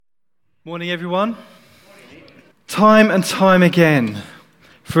Morning, everyone. Time and time again,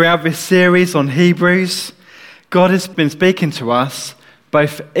 throughout this series on Hebrews, God has been speaking to us,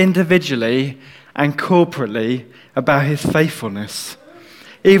 both individually and corporately, about his faithfulness.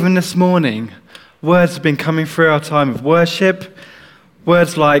 Even this morning, words have been coming through our time of worship,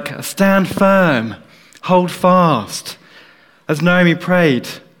 words like stand firm, hold fast. As Naomi prayed,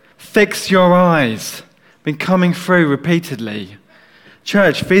 fix your eyes, been coming through repeatedly.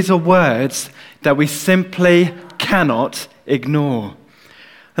 Church, these are words that we simply cannot ignore.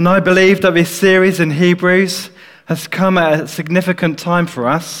 And I believe that this series in Hebrews has come at a significant time for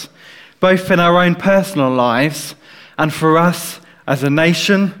us, both in our own personal lives and for us as a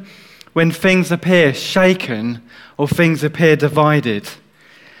nation, when things appear shaken or things appear divided.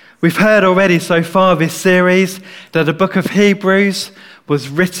 We've heard already so far this series that the book of Hebrews was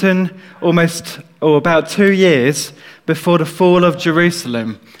written about 2 years before the fall of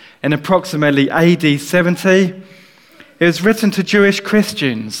Jerusalem in approximately AD 70. It was written to Jewish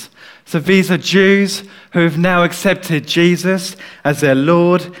Christians. So these are Jews who have now accepted Jesus as their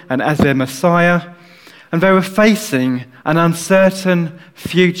Lord and as their Messiah. And they were facing an uncertain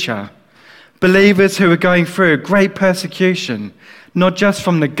future. Believers who were going through a great persecution, not just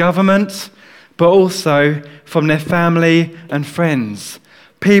from the government, but also from their family and friends.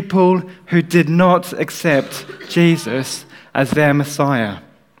 People who did not accept Jesus as their Messiah.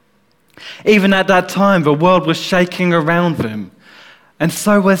 Even at that time, the world was shaking around them, and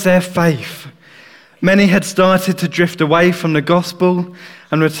so was their faith. Many had started to drift away from the gospel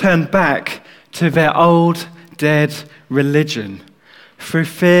and return back to their old, dead religion through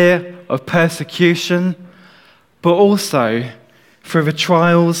fear of persecution, but also through the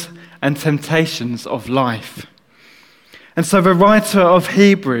trials and temptations of life. And so the writer of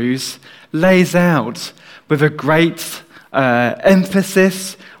Hebrews lays out with a great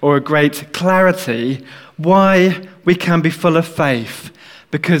emphasis or a great clarity why we can be full of faith,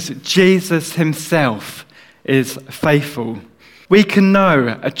 because Jesus himself is faithful. We can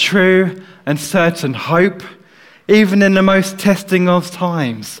know a true and certain hope, even in the most testing of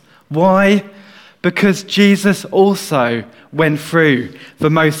times. Why? Because Jesus also went through the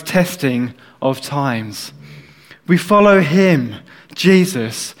most testing of times. We follow him,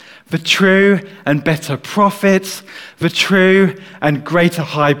 Jesus, the true and better prophet, the true and greater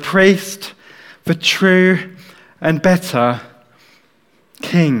high priest, the true and better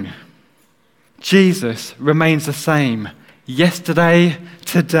king. Jesus remains the same yesterday,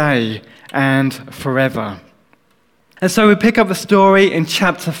 today, and forever. And so we pick up the story in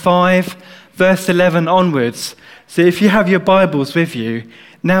chapter 5, verse 11 onwards. So if you have your Bibles with you,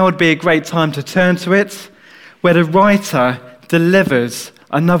 now would be a great time to turn to it, where the writer delivers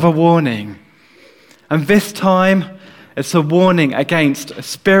another warning. And this time, it's a warning against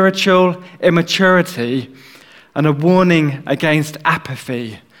spiritual immaturity and a warning against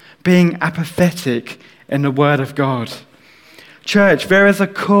apathy, being apathetic in the Word of God. Church, there is a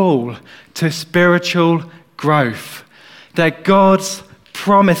call to spiritual growth, that God's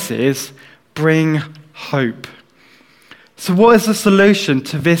promises bring hope. So what is the solution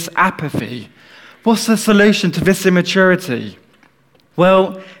to this apathy? What's the solution to this immaturity?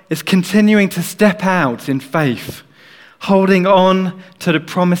 Well, it's continuing to step out in faith, holding on to the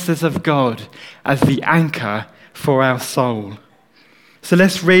promises of God as the anchor for our soul. So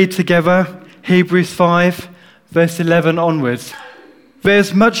let's read together Hebrews 5, verse 11 onwards.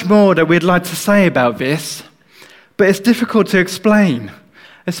 There's much more that we'd like to say about this, but it's difficult to explain,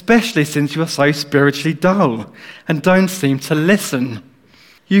 especially since you're so spiritually dull and don't seem to listen.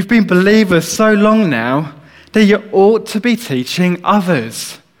 You've been believers so long now that you ought to be teaching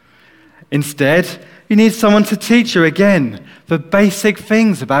others. Instead, you need someone to teach you again the basic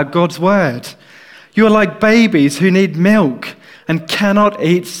things about God's word. You are like babies who need milk and cannot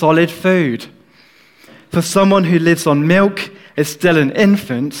eat solid food. For someone who lives on milk is still an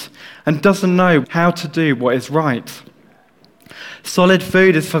infant and doesn't know how to do what is right. Solid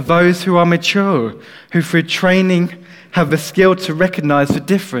food is for those who are mature, who through training have the skill to recognize the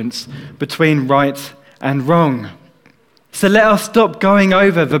difference between right and wrong. So let us stop going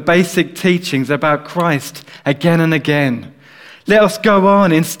over the basic teachings about Christ again and again. Let us go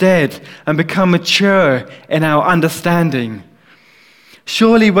on instead and become mature in our understanding.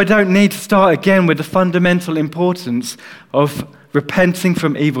 Surely we don't need to start again with the fundamental importance of repenting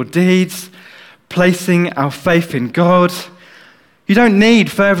from evil deeds, placing our faith in God. You don't need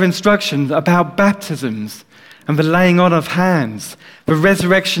further instruction about baptisms and the laying on of hands, the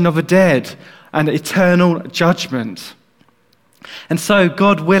resurrection of the dead, and eternal judgment. And so,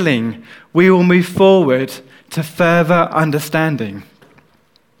 God willing, we will move forward to further understanding.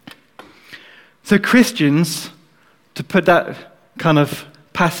 So Christians, to put that kind of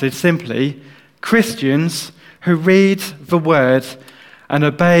passage simply, Christians who read the word and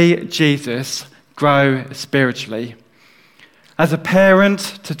obey Jesus grow spiritually. As a parent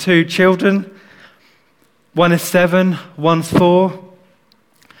to 2 children, one is 7, one's 4,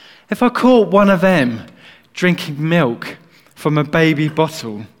 if I caught one of them drinking milk from a baby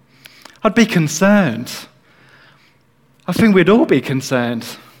bottle, I'd be concerned. I think we'd all be concerned.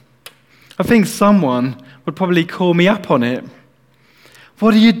 I think someone would probably call me up on it.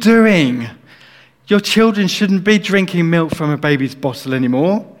 What are you doing? Your children shouldn't be drinking milk from a baby's bottle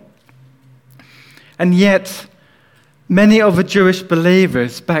anymore. And yet, many of the Jewish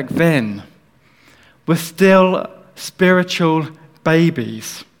believers back then were still spiritual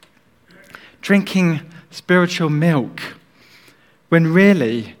babies, drinking spiritual milk, when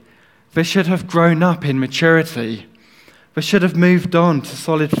really they should have grown up in maturity. They should have moved on to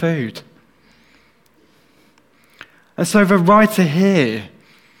solid food. And so the writer here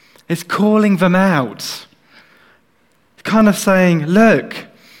is calling them out, kind of saying, look,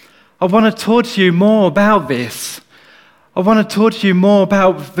 I want to talk to you more about this. I want to talk to you more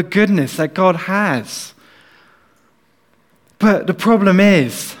about the goodness that God has. But the problem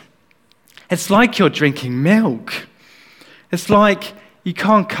is, it's like you're drinking milk. It's like you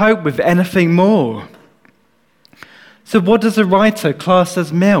can't cope with anything more. So what does the writer class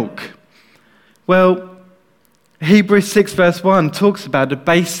as milk? Well, Hebrews 6 verse 1 talks about the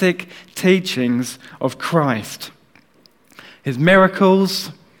basic teachings of Christ. His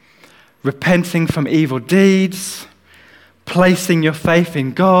miracles, repenting from evil deeds, placing your faith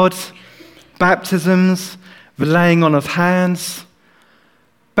in God, baptisms, the laying on of hands.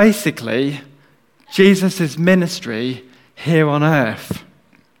 Basically, Jesus' ministry here on earth.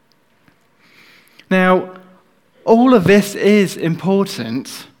 Now, all of this is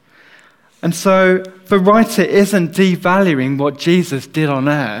important. And so the writer isn't devaluing what Jesus did on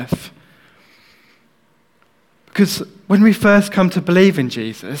earth. Because when we first come to believe in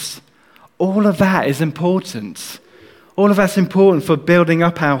Jesus, all of that is important. All of that's important for building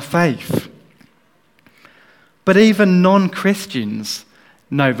up our faith. But even non-Christians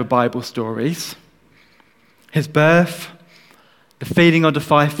know the Bible stories. His birth, the feeding of the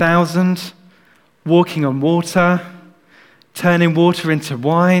 5,000, walking on water, turning water into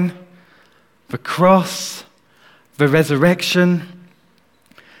wine, the cross, the resurrection.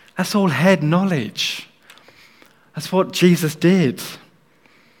 That's all head knowledge. That's what Jesus did.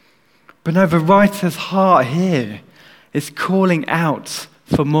 But no, the writer's heart here is calling out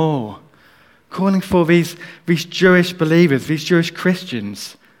for more, calling for these Jewish believers, these Jewish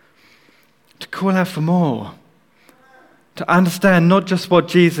Christians, to call out for more, to understand not just what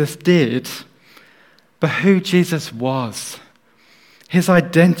Jesus did, but who Jesus was, his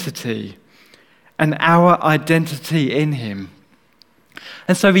identity, and our identity in him.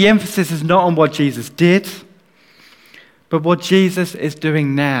 And so the emphasis is not on what Jesus did, but what Jesus is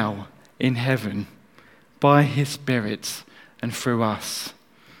doing now in heaven by his Spirit and through us.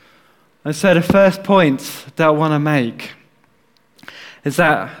 And so the first point that I want to make is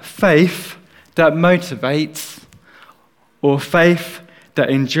that faith that motivates, or faith that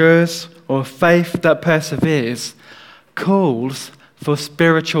endures, or faith that perseveres, calls for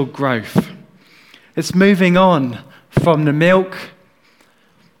spiritual growth. It's moving on from the milk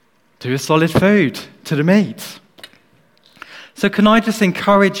to the solid food, to the meat. So can I just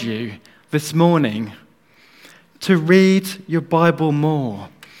encourage you this morning to read your Bible more?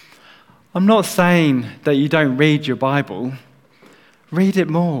 I'm not saying that you don't read your Bible. Read it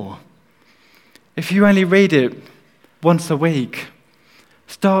more. If you only read it once a week,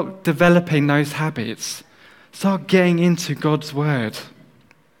 start developing those habits. Start getting into God's Word.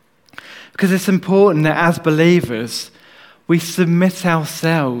 Because it's important that as believers, we submit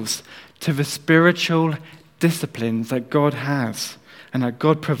ourselves to the spiritual disciplines that God has and that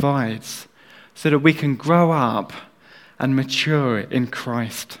God provides so that we can grow up and mature in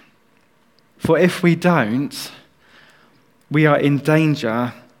Christ. For if we don't, we are in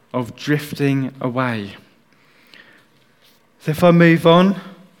danger of drifting away. So if I move on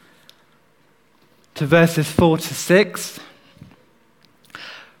to verses 4 to 6,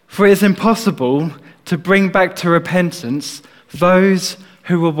 for it is impossible to bring back to repentance those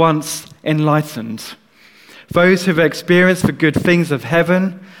who were once enlightened, those who have experienced the good things of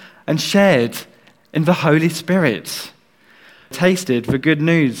heaven and shared in the Holy Spirit, tasted the good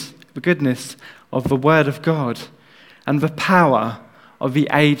news, the goodness of the Word of God and the power of the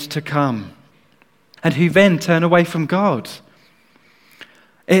age to come, and who then turn away from God.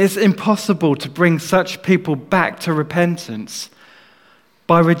 It is impossible to bring such people back to repentance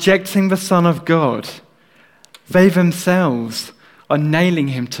By rejecting the Son of God, they themselves are nailing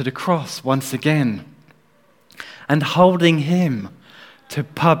him to the cross once again and holding him to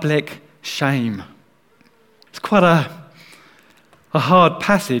public shame. It's quite a hard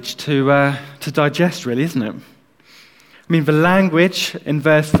passage to digest, really, isn't it? I mean, the language in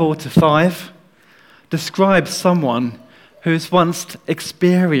verse 4 to 5 describes someone who has once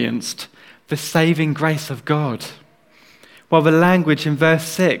experienced the saving grace of God. While the language in verse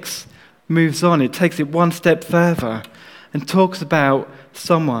 6 moves on, it takes it one step further and talks about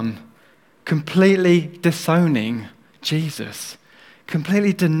someone completely disowning Jesus,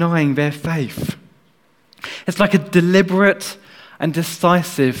 completely denying their faith. It's like a deliberate and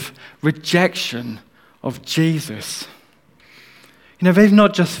decisive rejection of Jesus. You know, they've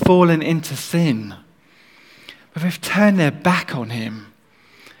not just fallen into sin, but they've turned their back on him.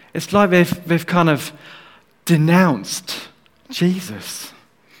 It's like they've kind of denounced Jesus.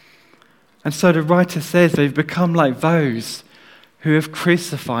 And so the writer says they've become like those who have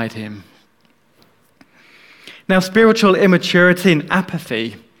crucified him. Now, spiritual immaturity and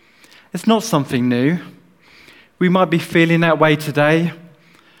apathy is not something new. We might be feeling that way today.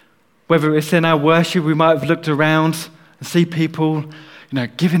 Whether it's in our worship, we might have looked around and see people,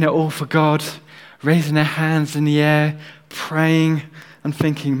 giving it all for God, raising their hands in the air, praying, and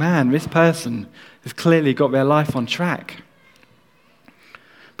thinking, man, this person has clearly got their life on track.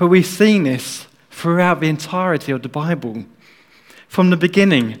 But we've seen this throughout the entirety of the Bible. From the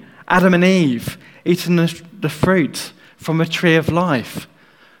beginning, Adam and Eve eating the fruit from the tree of life.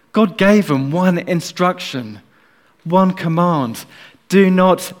 God gave them one instruction, one command: do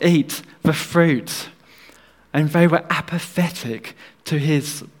not eat the fruit. And they were apathetic to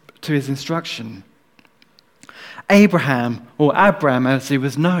his instruction. Abraham, or Abram as he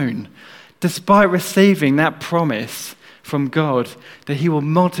was known, despite receiving that promise from God that he will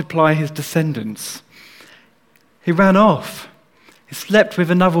multiply his descendants, he ran off. He slept with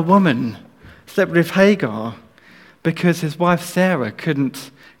another woman, slept with Hagar, because his wife Sarah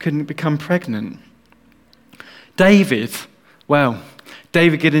couldn't become pregnant. David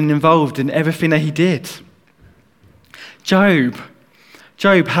getting involved in everything that he did. Job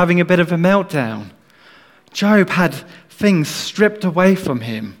having a bit of a meltdown. Job had things stripped away from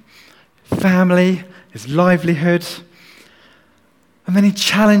him. Family, his livelihood. And then he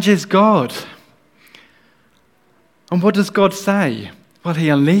challenges God. And what does God say? Well, he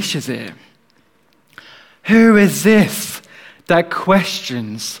unleashes it. Who is this that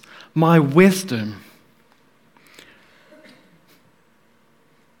questions my wisdom?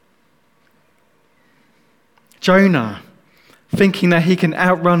 Jonah, thinking that he can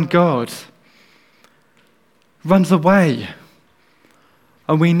outrun God, runs away.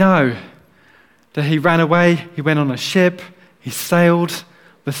 And we know that he ran away, he went on a ship, he sailed,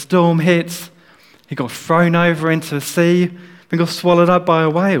 the storm hit, he got thrown over into the sea, then got swallowed up by a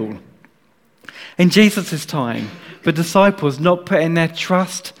whale. In Jesus' time, the disciples not putting their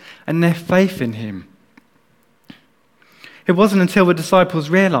trust and their faith in him. It wasn't until the disciples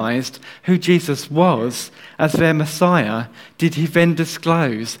realized who Jesus was as their Messiah did he then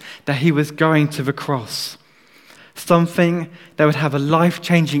disclose that he was going to the cross. Something that would have a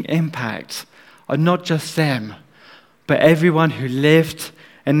life-changing impact on not just them, but everyone who lived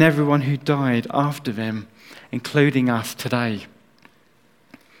and everyone who died after them, including us today.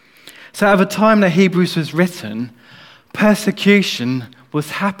 So at the time that Hebrews was written, persecution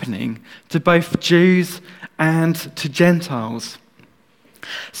was happening to both Jews and to Gentiles.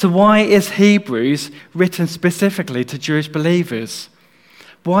 So why is Hebrews written specifically to Jewish believers?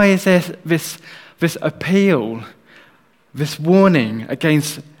 Why is there this appeal, this warning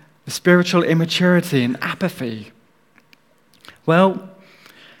against spiritual immaturity and apathy? Well,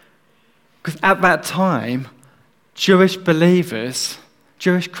 because at that time, Jewish believers,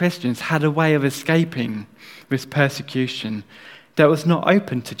 Jewish Christians had a way of escaping this persecution that was not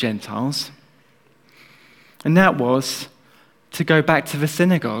open to Gentiles. And that was to go back to the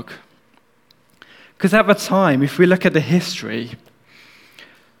synagogue. Because at the time, if we look at the history,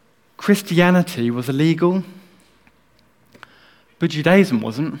 Christianity was illegal, but Judaism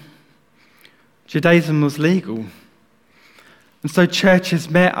wasn't. Judaism was legal. And so churches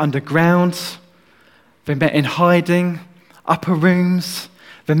met underground, they met in hiding, upper rooms,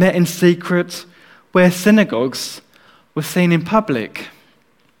 they met in secret, where synagogues were seen in public.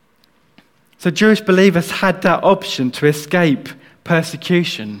 So Jewish believers had that option to escape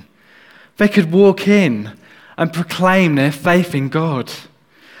persecution. They could walk in and proclaim their faith in God,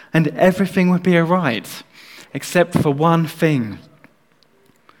 and everything would be all right, except for one thing.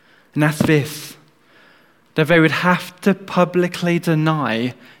 And that's this: that they would have to publicly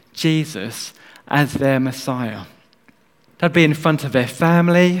deny Jesus as their Messiah. That'd be in front of their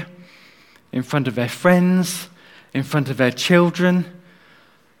family, in front of their friends, in front of their children.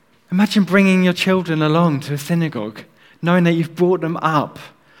 Imagine bringing your children along to a synagogue, knowing that you've brought them up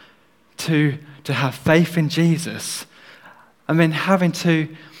to have faith in Jesus, and then having to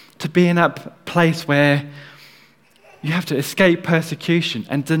be in that place where you have to escape persecution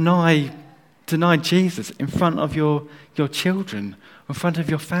and deny Jesus in front of your children, in front of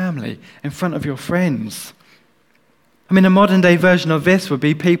your family, in front of your friends. I mean, a modern-day version of this would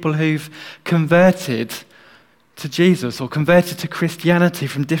be people who've converted to Jesus or converted to Christianity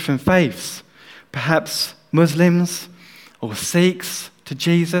from different faiths. Perhaps Muslims or Sikhs to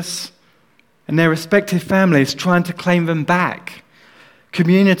Jesus, and their respective families trying to claim them back.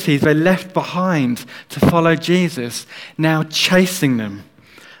 Communities they left behind to follow Jesus, now chasing them,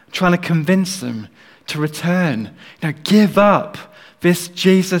 trying to convince them to return. Give up this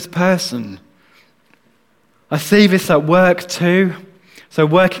Jesus person. I see this at work too. So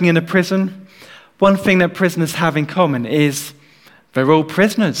working in a prison, one thing that prisoners have in common is they're all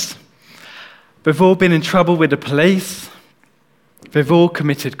prisoners. They've all been in trouble with the police. They've all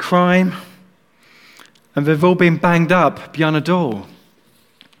committed crime. And they've all been banged up beyond a door.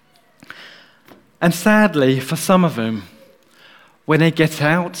 And sadly, for some of them, when they get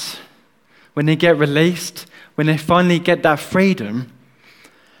out, when they get released, when they finally get that freedom,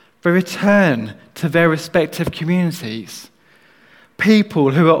 they return to their respective communities.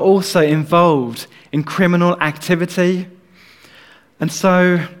 People who are also involved in criminal activity. And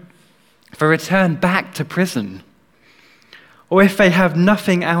so they return back to prison. Or if they have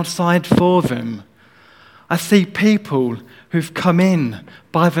nothing outside for them, I see people who've come in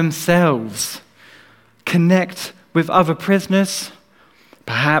by themselves, connect with other prisoners.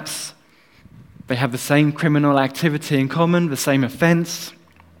 Perhaps they have the same criminal activity in common, the same offense.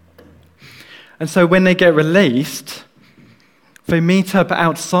 And so when they get released, they meet up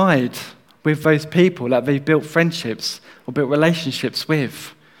outside with those people that they've built friendships or built relationships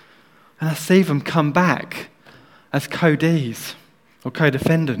with. And I see them come back as co-Ds or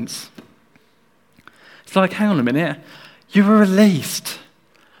co-defendants. It's like, hang on a minute, you were released.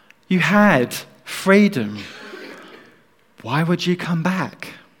 You had freedom. Why would you come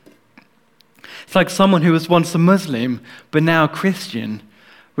back? It's like someone who was once a Muslim but now a Christian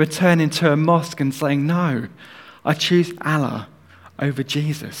returning to a mosque and saying, no, I choose Allah over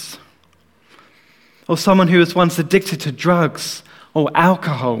Jesus. Or someone who was once addicted to drugs or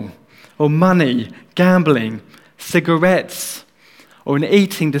alcohol or money, gambling, cigarettes, or an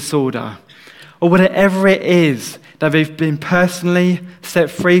eating disorder, or whatever it is that they've been personally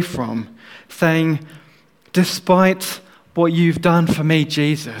set free from, saying, despite what you've done for me,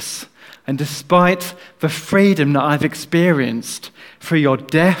 Jesus, and despite the freedom that I've experienced through your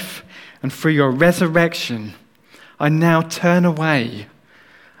death and through your resurrection, I now turn away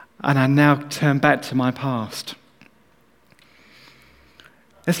and I now turn back to my past.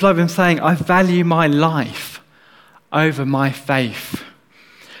 It's like them saying, I value my life over my faith.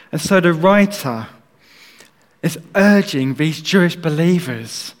 And so the writer is urging these Jewish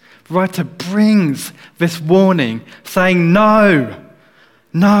believers. The writer brings this warning, saying, no,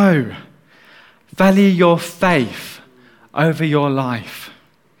 value your faith over your life.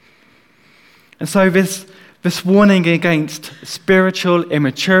 And so this warning against spiritual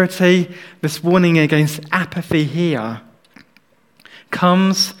immaturity, this warning against apathy here,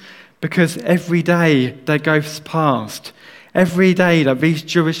 comes because every day that goes past, every day that these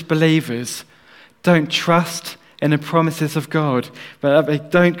Jewish believers don't trust in the promises of God, but they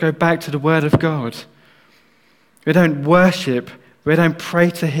don't go back to the Word of God, they don't worship, they don't pray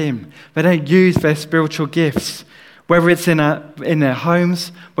to Him, they don't use their spiritual gifts, whether it's in their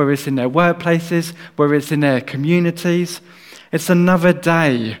homes, whether it's in their workplaces, whether it's in their communities. It's another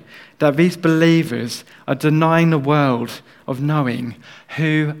day that these believers are denying the world of knowing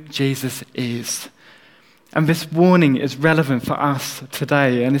who Jesus is. And this warning is relevant for us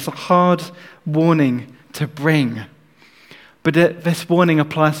today, and it's a hard warning to bring. But this warning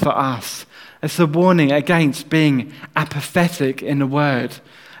applies for us. It's a warning against being apathetic in the Word,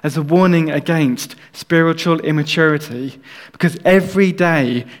 as a warning against spiritual immaturity, because every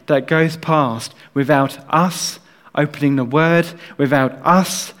day that goes past without us opening the Word, without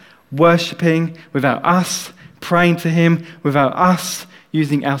us worshipping, without us praying to Him, without us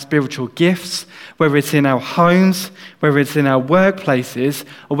using our spiritual gifts, whether it's in our homes, whether it's in our workplaces,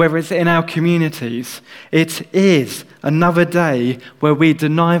 or whether it's in our communities, it is another day where we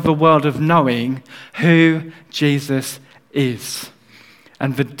deny the world of knowing who Jesus is.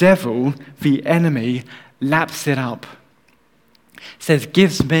 And the devil, the enemy, laps it up. Says,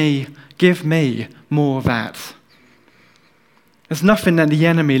 give me more of that. There's nothing that the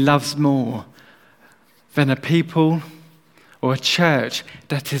enemy loves more than a people or a church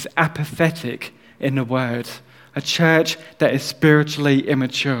that is apathetic in the word, a church that is spiritually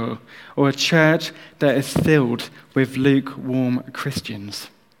immature, or a church that is filled with lukewarm Christians.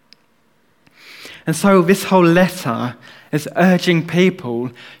 And so this whole letter is urging people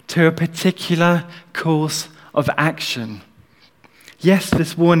to a particular course of action. Yes,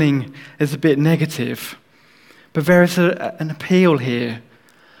 this warning is a bit negative, but there is an appeal here.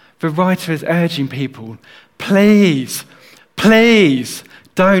 The writer is urging people, please,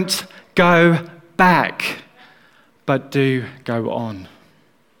 don't go back, but do go on.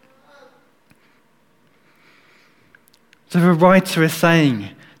 So the writer is saying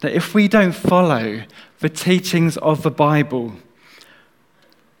that if we don't follow the teachings of the Bible,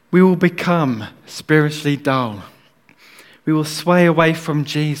 we will become spiritually dull. We will sway away from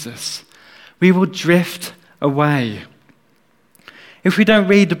Jesus. We will drift away. If we don't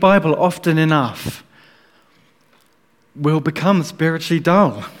read the Bible often enough, we'll become spiritually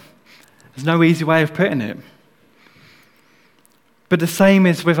dull. There's no easy way of putting it. But the same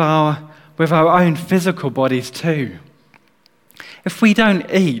is with our own physical bodies too. If we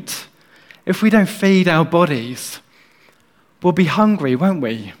don't eat, if we don't feed our bodies, we'll be hungry, won't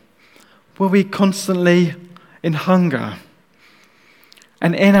we? We'll be constantly in hunger.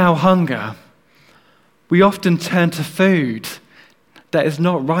 And in our hunger, we often turn to food that is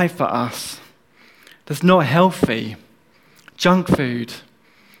not right for us, that's not healthy, junk food.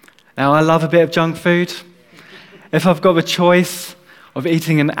 Now, I love a bit of junk food. If I've got the choice of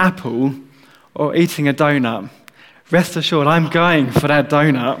eating an apple or eating a donut, rest assured I'm going for that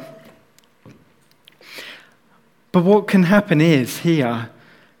donut. But what can happen is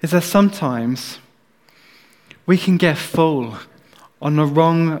that sometimes we can get full on the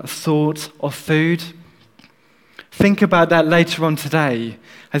wrong sort of food. Think about that later on today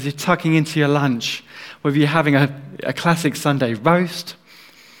as you're tucking into your lunch, whether you're having a classic Sunday roast,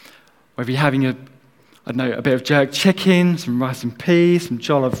 whether you're having a bit of jerk chicken, some rice and peas, some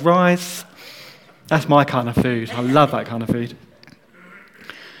jollof rice. That's my kind of food. I love that kind of food.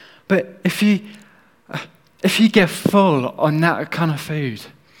 But if you get full on that kind of food,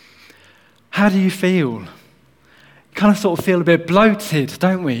 how do you feel? Kind of sort of feel a bit bloated,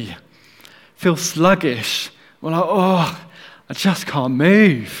 don't we? Feel sluggish. We're like, I just can't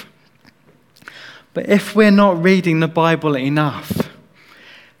move. But if we're not reading the Bible enough,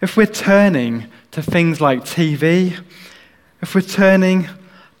 if we're turning to things like TV, if we're turning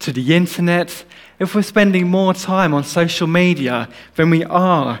to the internet, if we're spending more time on social media than we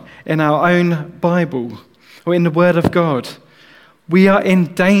are in our own Bible or in the Word of God, we are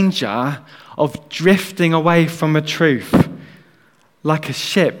in danger of drifting away from the truth like a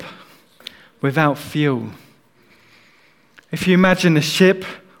ship without fuel. If you imagine a ship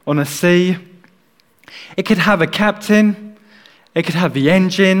on a sea, it could have a captain, it could have the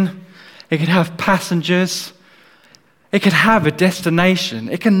engine, it could have passengers, it could have a destination,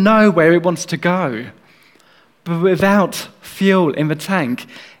 it can know where it wants to go. But without fuel in the tank,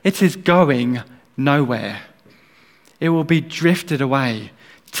 it is going nowhere. It will be drifted away,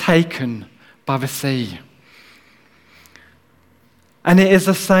 taken by the sea. And it is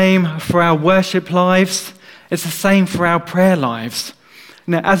the same for our worship lives. It's the same for our prayer lives.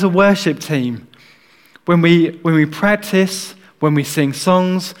 Now, as a worship team, when we practice, when we sing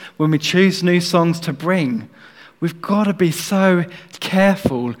songs, when we choose new songs to bring, we've got to be so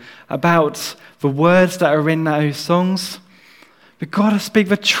careful about the words that are in those songs. We've got to speak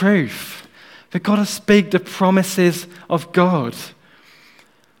the truth. We've got to speak the promises of God.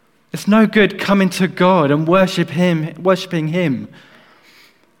 It's no good coming to God and worshiping Him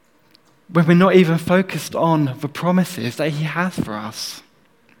when we're not even focused on the promises that He has for us.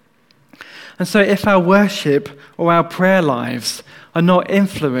 And so if our worship or our prayer lives are not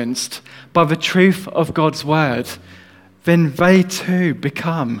influenced by the truth of God's word, then they too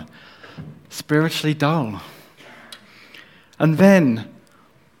become spiritually dull. And then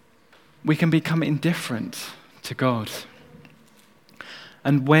we can become indifferent to God.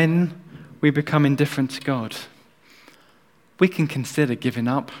 And when we become indifferent to God, we can consider giving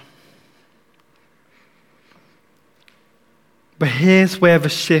up. But here's where the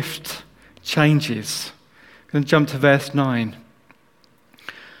shift changes. I'm going to jump to verse 9.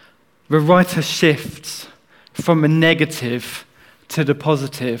 The writer shifts from the negative to the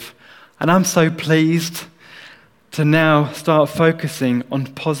positive. And I'm so pleased to now start focusing on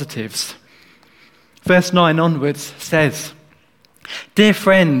positives. Verse 9 onwards says, "Dear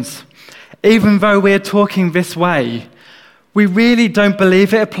friends, Even though we are talking this way, we really don't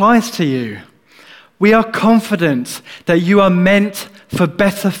believe it applies to you. We are confident that you are meant for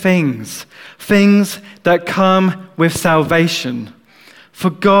better things, things that come with salvation. For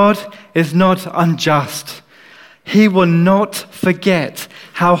God is not unjust. He will not forget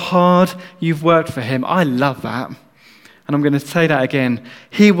how hard you've worked for him. I love that. And I'm going to say that again.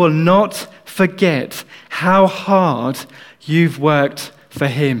 He will not forget how hard you've worked for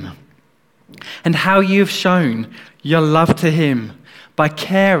him and how you've shown your love to him by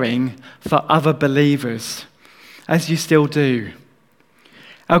caring for other believers, as you still do.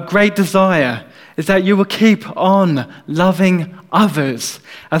 Our great desire is that you will keep on loving others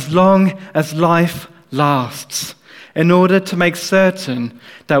as long as life lasts, in order to make certain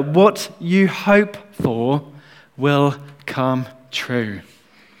that what you hope for will come true.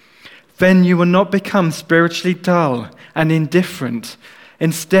 Then you will not become spiritually dull and indifferent.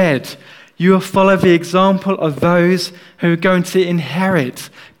 Instead, you will follow the example of those who are going to inherit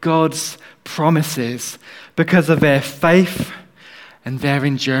God's promises because of their faith and their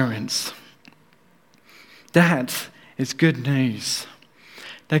endurance. That is good news.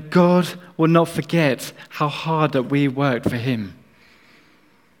 That God will not forget how hard that we worked for him.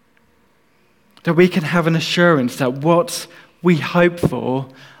 That we can have an assurance that what we hope for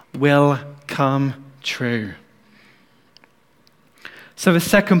will come true. So the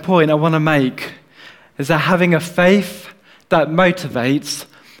second point I want to make is that having a faith that motivates,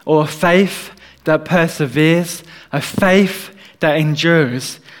 or a faith that perseveres, a faith that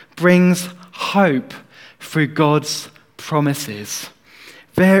endures, brings hope through God's promises.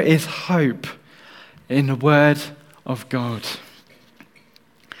 There is hope in the Word of God.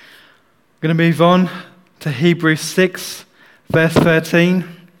 I'm going to move on to Hebrews 6, verse 13.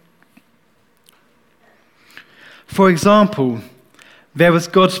 For example, there was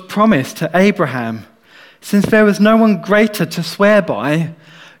God's promise to Abraham. Since there was no one greater to swear by,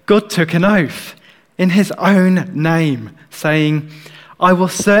 God took an oath in his own name, saying, I will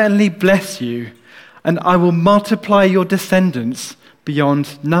certainly bless you, and I will multiply your descendants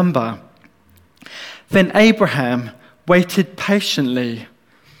beyond number. Then Abraham waited patiently,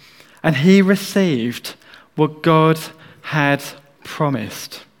 and he received what God had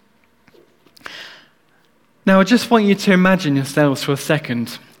promised. Now, I just want you to imagine yourselves for a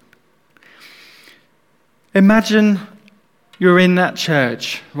second. Imagine you're in that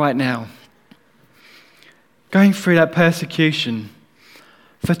church right now, going through that persecution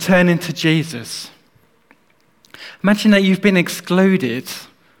for turning to Jesus. Imagine that you've been excluded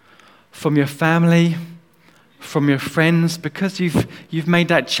from your family, from your friends, because you've made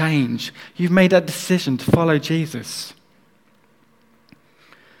that change. You've made that decision to follow Jesus.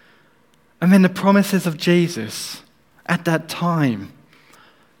 And then the promises of Jesus at that time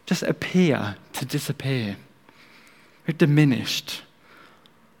just appear to disappear. They're diminished.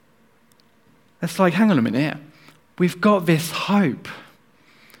 It's like, hang on a minute, we've got this hope.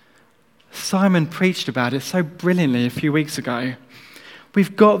 Simon preached about it so brilliantly a few weeks ago.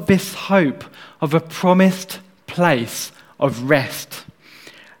 We've got this hope of a promised place of rest.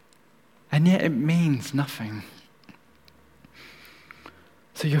 And yet it means nothing.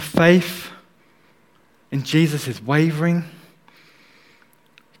 So your faith in Jesus is wavering,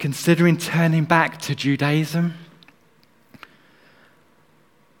 considering turning back to Judaism.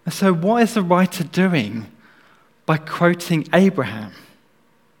 And so what is the writer doing by quoting Abraham?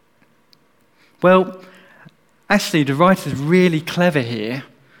 Well, actually the writer is really clever here,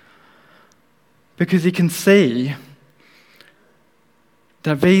 because you can see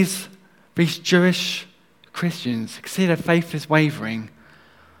that these Jewish Christians see their faith is wavering,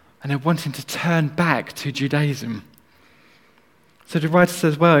 and they're wanting to turn back to Judaism. So the writer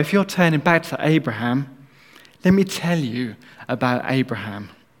says, well, if you're turning back to Abraham, let me tell you about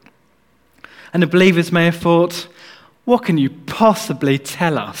Abraham. And the believers may have thought, what can you possibly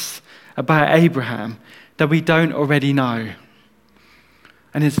tell us about Abraham that we don't already know?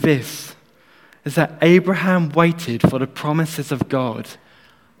 And it's this, is that Abraham waited for the promises of God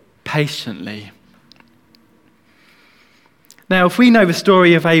patiently. Now, if we know the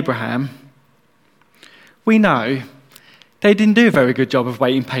story of Abraham, we know they didn't do a very good job of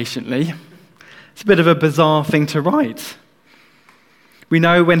waiting patiently. It's a bit of a bizarre thing to write. We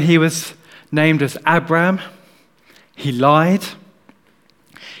know when he was named as Abram, he lied.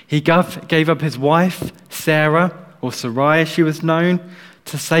 He gave up his wife, Sarah, or Sarai, she was known,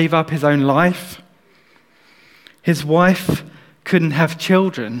 to save up his own life. His wife couldn't have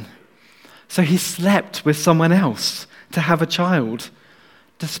children, so he slept with someone else to have a child,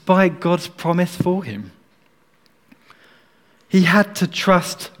 despite God's promise for him. He had to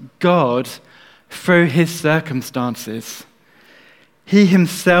trust God through his circumstances. He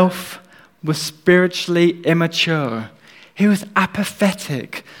himself was spiritually immature. He was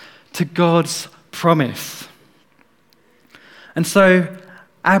apathetic to God's promise. And so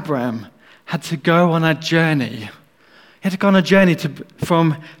Abraham had to go on a journey. He had to go on a journey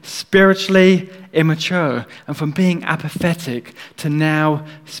from spiritually immature and from being apathetic to now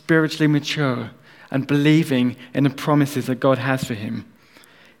spiritually mature and believing in the promises that God has for him.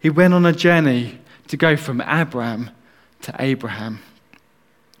 He went on a journey to go from Abraham to Abraham.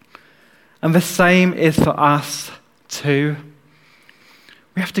 And the same is for us too.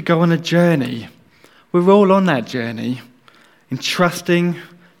 We have to go on a journey. We're all on that journey in trusting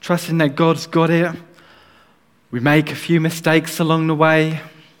that God's got it. We make a few mistakes along the way,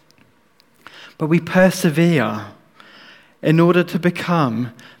 but we persevere in order to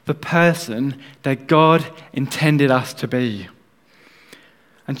become the person that God intended us to be.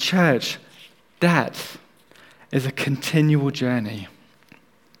 And church, that is a continual journey.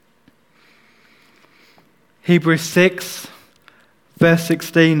 Hebrews 6, verse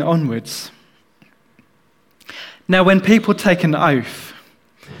 16 onwards. Now when people take an oath,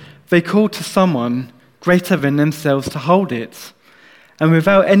 they call to someone greater than themselves to hold it, and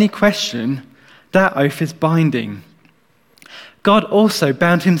without any question, that oath is binding. God also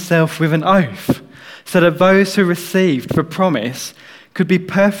bound himself with an oath, so that those who received the promise could be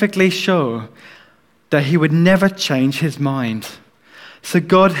perfectly sure that he would never change his mind. So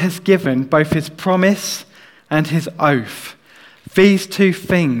God has given both his promise and his oath. These two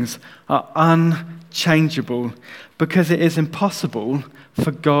things are unchangeable because it is impossible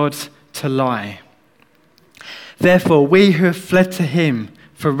for God to lie. Therefore, we who have fled to him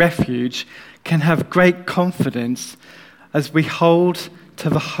for refuge can have great confidence as we hold to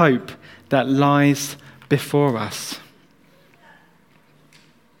the hope that lies before us.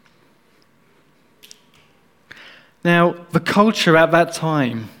 Now, the culture at that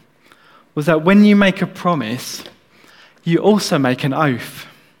time was that when you make a promise, you also make an oath.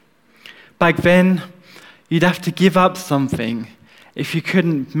 Back then, you'd have to give up something if you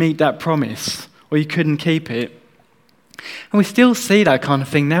couldn't meet that promise or you couldn't keep it. And we still see that kind of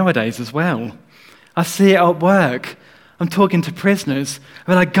thing nowadays as well. I see it at work. I'm talking to prisoners.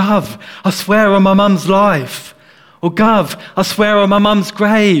 They're like, Gov, I swear on my mum's life. Or Gov, I swear on my mum's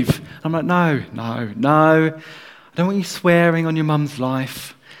grave. I'm like, no. I don't want you swearing on your mum's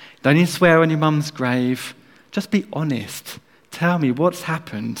life. Don't you swear on your mum's grave. Just be honest. Tell me what's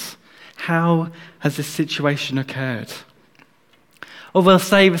happened. How has this situation occurred? Or they'll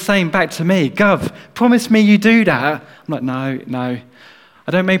say the same back to me. Gov, promise me you do that. I'm like, no.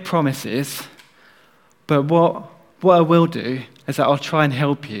 I don't make promises. But what I will do is that I'll try and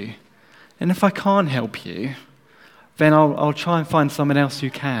help you. And if I can't help you, then I'll try and find someone else who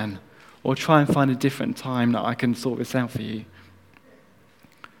can. Or try and find a different time that I can sort this out for you.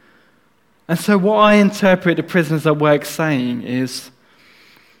 And so what I interpret the prisoners at work saying is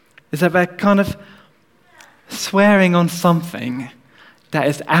that they're kind of swearing on something that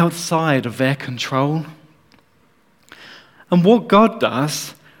is outside of their control. And what God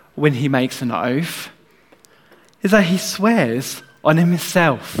does when he makes an oath is that he swears on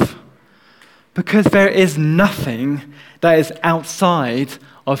himself, because there is nothing that is outside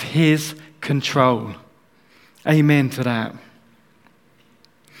of his control. Amen to that.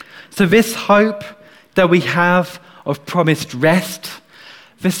 So this hope that we have of promised rest,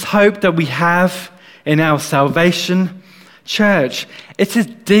 this hope that we have in our salvation, church, it is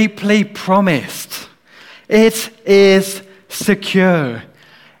deeply promised. It is secure.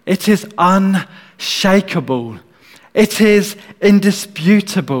 It is unshakable. It is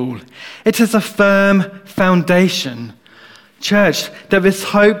indisputable. It is a firm foundation. Church, there is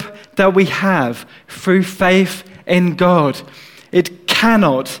hope that we have through faith in God. It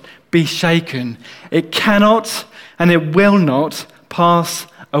cannot be shaken. It cannot and it will not pass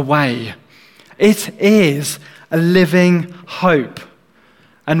away. It is a living hope.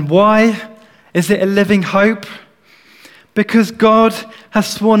 And why is it a living hope? Because God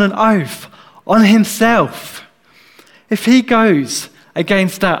has sworn an oath on himself. If he goes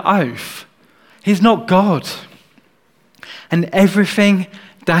against that oath, he's not God. And everything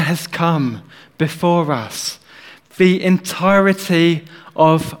that has come before us, the entirety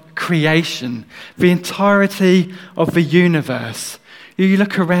of creation, the entirety of the universe. You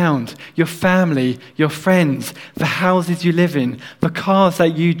look around, your family, your friends, the houses you live in, the cars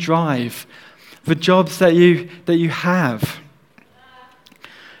that you drive, the jobs that you have,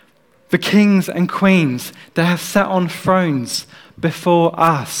 the kings and queens that have sat on thrones before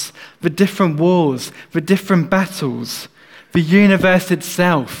us, the different wars, the different battles, the universe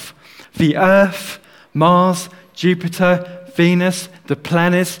itself, the Earth, Mars, Jupiter, Venus, the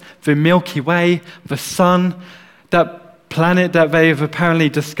planets, the Milky Way, the Sun, that planet that they have apparently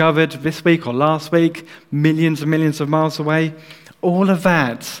discovered this week or last week, millions and millions of miles away, all of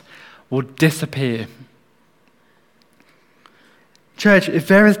that will disappear. Church, if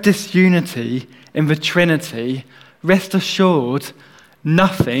there is disunity in the Trinity, rest assured,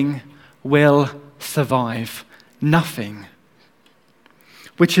 nothing will survive. Nothing.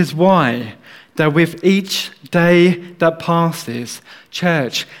 Which is why that with each day that passes,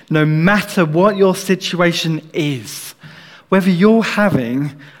 church, no matter what your situation is, whether you're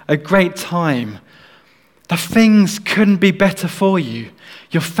having a great time, the things couldn't be better for you.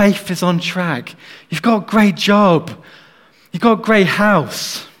 Your faith is on track. You've got a great job. You've got a great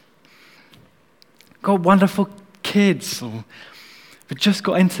house. You've got wonderful kids. Or they've just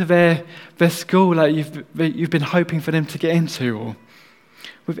got into their school that you've been hoping for them to get into. Or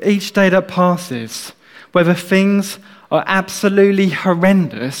with each day that passes, whether things are absolutely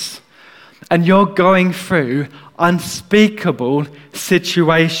horrendous and you're going through unspeakable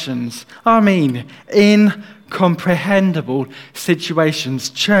situations, incomprehensible situations,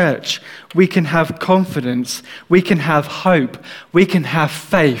 church, we can have confidence, we can have hope, we can have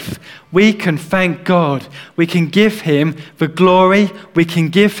faith, we can thank God, we can give him the glory, we can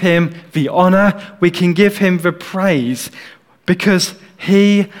give him the honor, we can give him the praise, because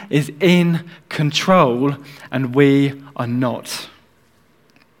he is in control and we are not.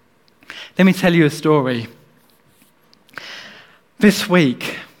 Let me tell you a story. This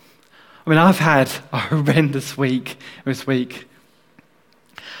week, I've had a horrendous week this week.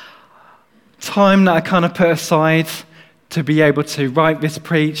 Time that I kind of put aside to be able to write this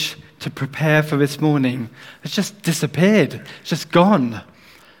preach, to prepare for this morning, it's just disappeared. It's just gone.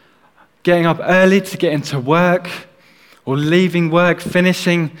 Getting up early to get into work, or leaving work,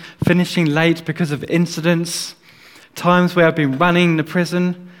 finishing late because of incidents, times where I've been running the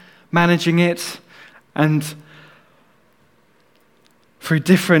prison, managing it, and through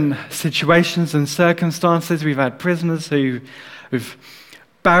different situations and circumstances, we've had prisoners who've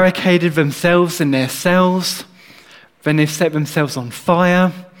barricaded themselves in their cells, then they've set themselves on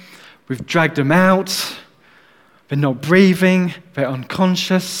fire, we've dragged them out, they're not breathing, they're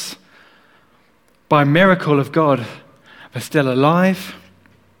unconscious. By a miracle of God, they're still alive.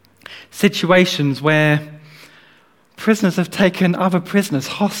 Situations where prisoners have taken other prisoners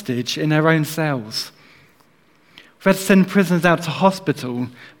hostage in their own cells. We've had to send prisoners out to hospital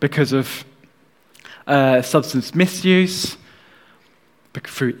because of substance misuse,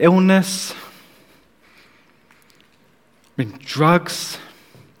 through illness, drugs,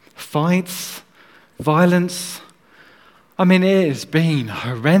 fights, violence. It has been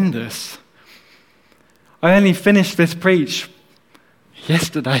horrendous. I only finished this preach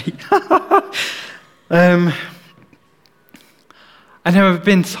yesterday. And there have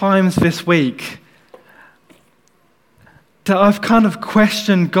been times this week that I've kind of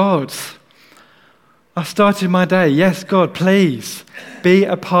questioned God. I started my day, yes, God, please be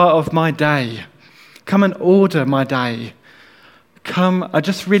a part of my day. Come and order my day. I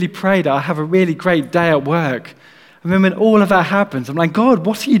just really pray that I have a really great day at work. And then when all of that happens, I'm like, God,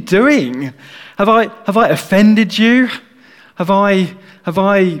 what are you doing? Have I offended you? Have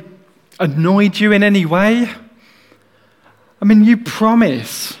I annoyed you in any way? You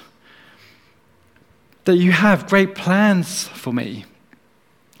promise that you have great plans for me.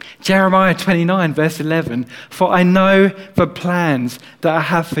 Jeremiah 29, verse 11, "For I know the plans that I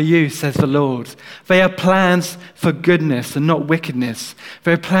have for you, says the Lord. They are plans for goodness and not wickedness.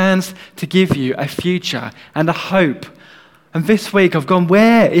 They are plans to give you a future and a hope." And this week I've gone,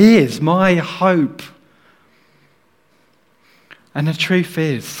 where is my hope? And the truth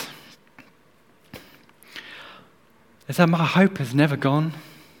is that my hope has never gone.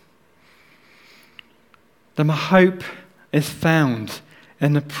 That my hope is found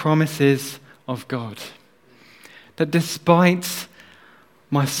in the promises of God. That despite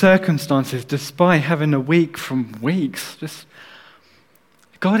my circumstances, despite having a week from weeks,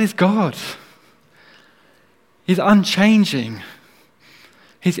 God is God. He's unchanging.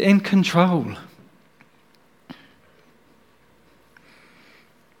 He's in control.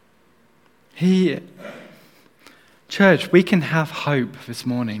 Church, we can have hope this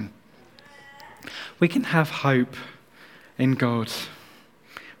morning. We can have hope in God.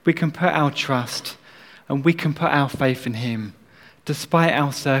 We can put our trust and we can put our faith in him, despite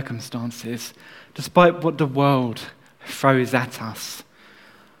our circumstances, despite what the world throws at us.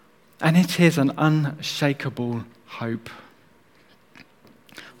 And it is an unshakable hope.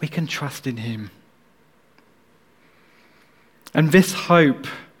 We can trust in him. And this hope,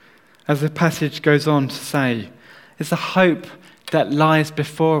 as the passage goes on to say, is a hope that lies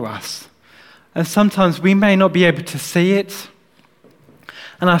before us. And sometimes we may not be able to see it.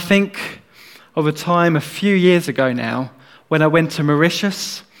 And I think of a time a few years ago now when I went to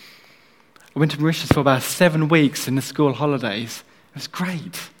Mauritius. I went to Mauritius for about 7 weeks in the school holidays. It was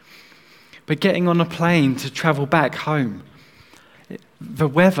great. But getting on a plane to travel back home, the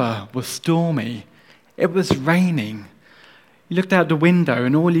weather was stormy. It was raining. You looked out the window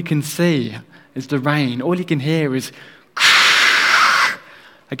and all you can see is the rain. All you can hear is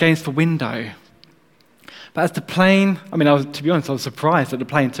against the window. But as the plane, to be honest, I was surprised that the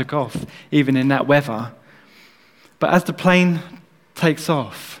plane took off, even in that weather. But as the plane takes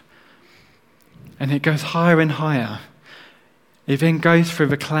off, and it goes higher and higher, it then goes through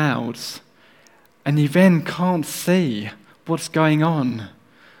the clouds, and you then can't see what's going on.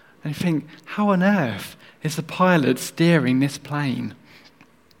 And you think, how on earth is the pilot steering this plane?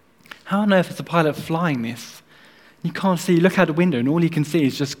 How on earth is the pilot flying this? You can't see, you look out the window, and all you can see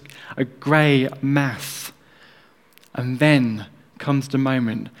is just a grey mass. And then comes the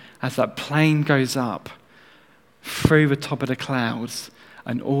moment as that plane goes up through the top of the clouds,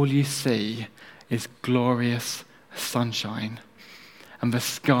 and all you see is glorious sunshine, and the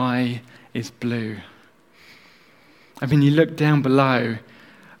sky is blue. You look down below,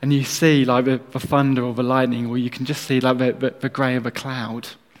 and you see like the thunder or the lightning, or you can just see like the grey of a cloud.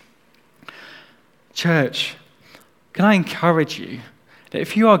 Church, can I encourage you that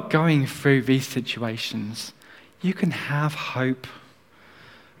if you are going through these situations, you can have hope.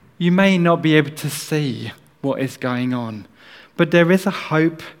 You may not be able to see what is going on, but there is a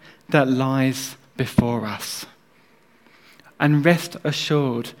hope that lies before us. And rest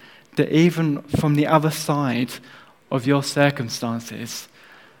assured that even from the other side of your circumstances,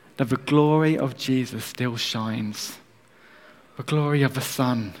 that the glory of Jesus still shines. The glory of the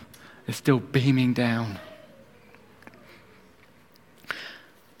sun is still beaming down.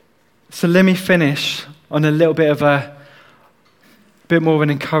 So let me finish on a little bit more of an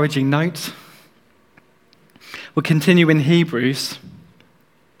encouraging note. We'll continue in Hebrews.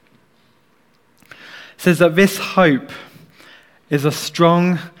 It says that this hope is a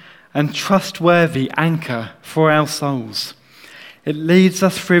strong and trustworthy anchor for our souls. It leads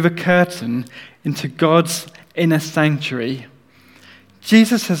us through the curtain into God's inner sanctuary.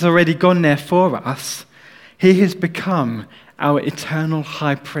 Jesus has already gone there for us. He has become our eternal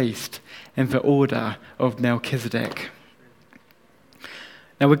high priest in the order of Melchizedek.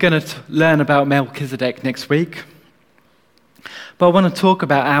 Now we're going to learn about Melchizedek next week, but I want to talk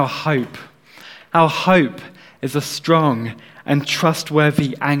about our hope. Our hope is a strong and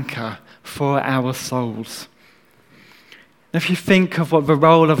trustworthy anchor for our souls. Now, if you think of what the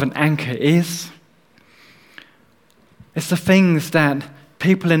role of an anchor is, it's the things that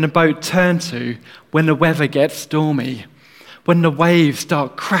people in the boat turn to when the weather gets stormy, when the waves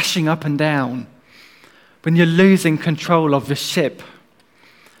start crashing up and down, when you're losing control of the ship.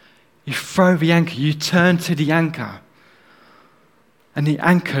 You throw the anchor, you turn to the anchor, and the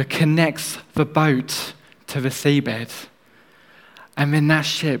anchor connects the boat to the seabed. And then that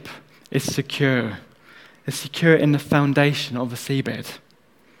ship is secure. It's secure in the foundation of the seabed.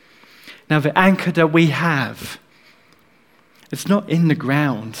 Now, the anchor that we have, it's not in the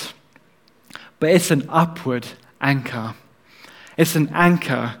ground, but it's an upward anchor. It's an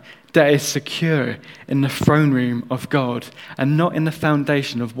anchor that is secure in the throne room of God and not in the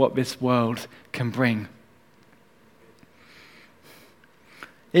foundation of what this world can bring.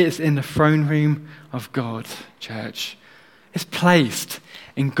 It is in the throne room of God, church. It's placed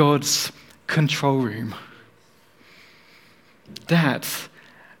in God's control room. That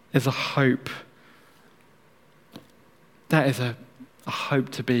is a hope. That is a hope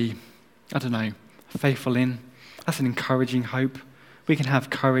to be, faithful in. That's an encouraging hope. We can have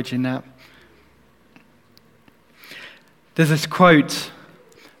courage in that. There's this quote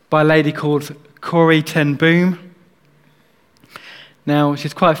by a lady called Corrie ten Boom. Now,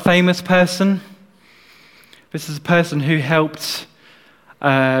 she's quite a famous person. This is a person who helped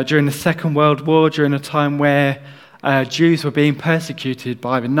during the Second World War, during a time where Jews were being persecuted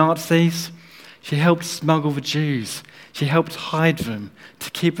by the Nazis. She helped smuggle the Jews. She helped hide them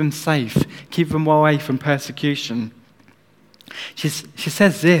to keep them safe, keep them away from persecution. She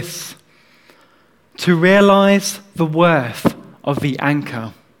says this: to realize the worth of the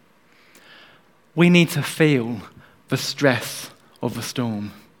anchor, we need to feel the stress of the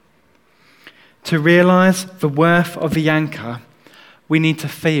storm. To realize the worth of the anchor, we need to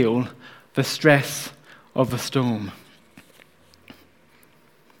feel the stress of the storm.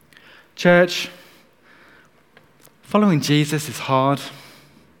 Church, Following Jesus is hard.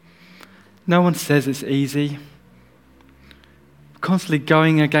 No one says it's easy. Constantly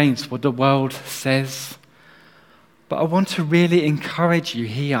going against what the world says. But I want to really encourage you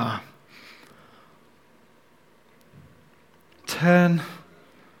here. Turn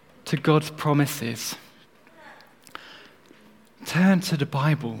to God's promises. Turn to the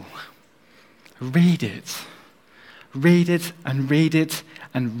Bible. Read it. Read it and read it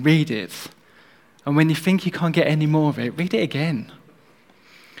and read it. And when you think you can't get any more of it, read it again.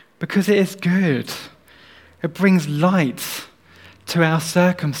 Because it is good. It brings light to our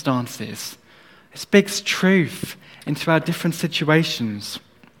circumstances. It speaks truth into our different situations.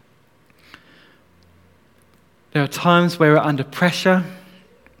 There are times where we're under pressure,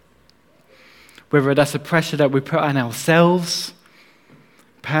 whether that's a pressure that we put on ourselves,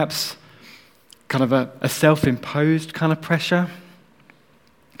 perhaps kind of a self-imposed kind of pressure.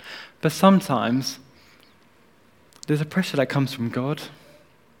 But sometimes there's a pressure that comes from God.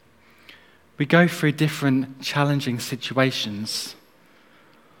 We go through different challenging situations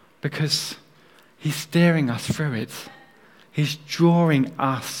because He's steering us through it. He's drawing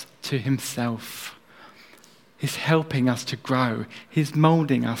us to Himself. He's helping us to grow. He's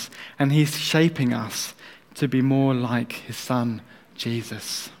molding us and He's shaping us to be more like His Son,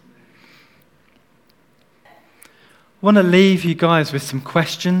 Jesus. I want to leave you guys with some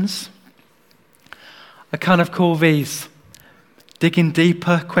questions. I kind of call these digging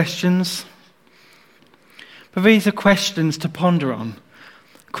deeper questions. But these are questions to ponder on,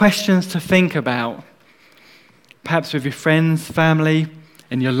 questions to think about, perhaps with your friends, family,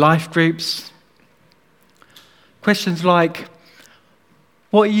 in your life groups. Questions like,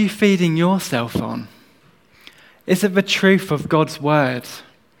 what are you feeding yourself on? Is it the truth of God's word?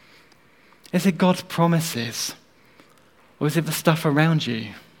 Is it God's promises? Or is it the stuff around you?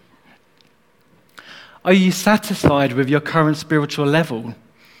 Are you satisfied with your current spiritual level?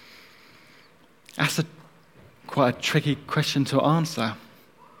 That's quite a tricky question to answer.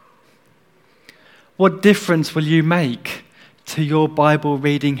 What difference will you make to your Bible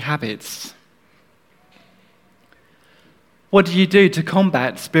reading habits? What do you do to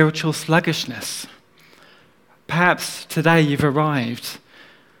combat spiritual sluggishness? Perhaps today you've arrived,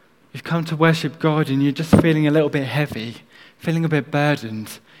 you've come to worship God and you're just feeling a little bit heavy, feeling a bit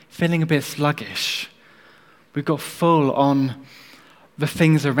burdened, feeling a bit sluggish. We've got full on the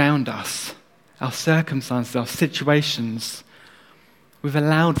things around us, our circumstances, our situations. We've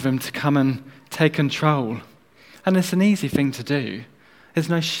allowed them to come and take control. And it's an easy thing to do. There's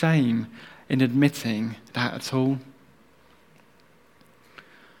no shame in admitting that at all.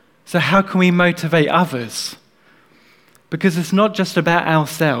 So how can we motivate others? Because it's not just about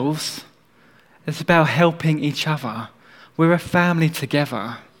ourselves, it's about helping each other. We're a family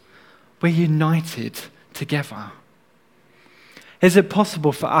together. We're united together. Is it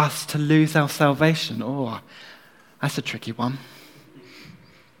possible for us to lose our salvation? Oh, that's a tricky one.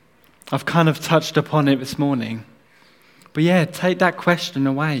 I've kind of touched upon it this morning. But yeah, take that question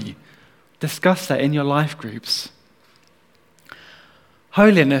away. Discuss that in your life groups.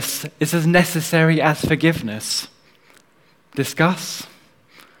 Holiness is as necessary as forgiveness. Discuss.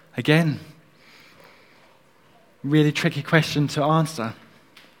 Again, really tricky question to answer.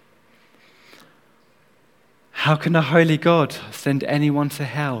 How can a holy God send anyone to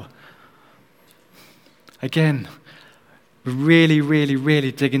hell? Again, really, really,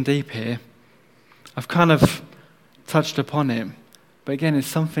 really digging deep here. I've kind of touched upon it, but again, it's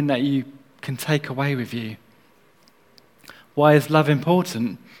something that you can take away with you. Why is love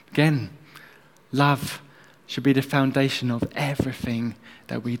important? Again, love should be the foundation of everything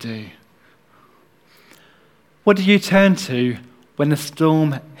that we do. What do you turn to when the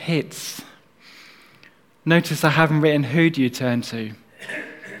storm hits? Notice I haven't written who do you turn to.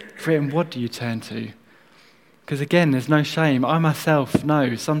 I've written what do you turn to. Because again, there's no shame. I myself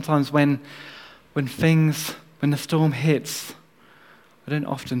know sometimes when the storm hits, I don't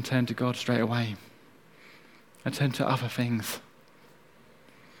often turn to God straight away. I turn to other things.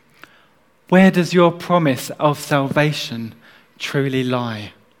 Where does your promise of salvation truly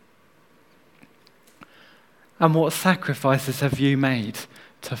lie? And what sacrifices have you made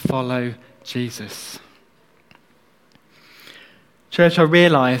to follow Jesus? Church, I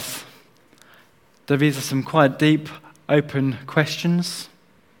realise that these are some quite deep, open questions.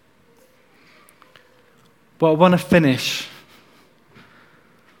 But I want to finish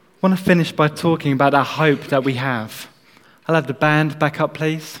by talking about our hope that we have. I'll have the band back up,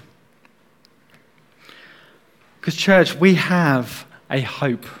 please. Because, church, we have a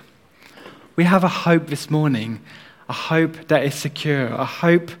hope. We have a hope this morning, a hope that is secure, a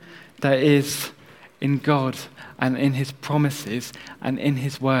hope that is in God and in his promises and in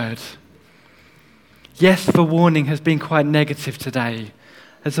his word. Yes, the warning has been quite negative today.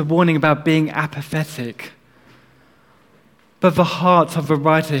 There's a warning about being apathetic. But the heart of the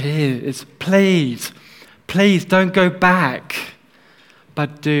writer here is, please don't go back,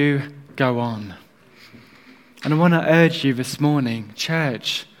 but do go on. And I want to urge you this morning,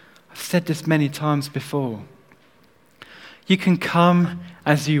 church, I've said this many times before. You can come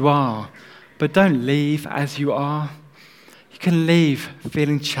as you are, but don't leave as you are. You can leave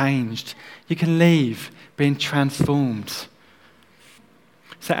feeling changed. You can leave being transformed.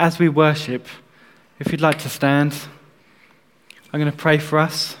 So as we worship, if you'd like to stand, I'm going to pray for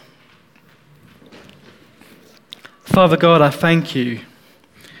us. Father God, I thank you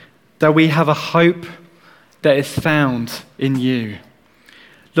that we have a hope that is found in you.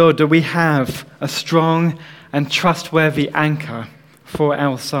 Lord, that we have a strong and trustworthy anchor for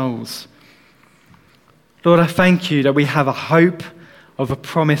our souls. Lord, I thank you that we have a hope of a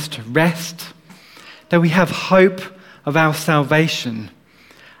promised rest, that we have hope of our salvation.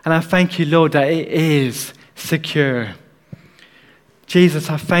 And I thank you, Lord, that it is secure. Jesus,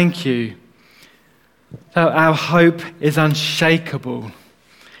 I thank you that our hope is unshakable,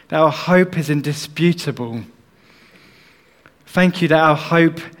 that our hope is indisputable. Thank you that our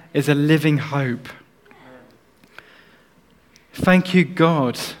hope is a living hope. Thank you,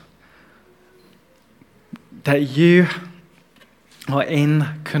 God, that you are in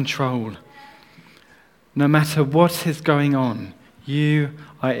control. No matter what is going on, you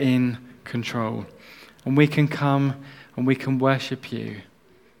are in control. And we can come and we can worship you.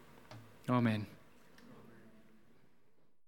 Amen.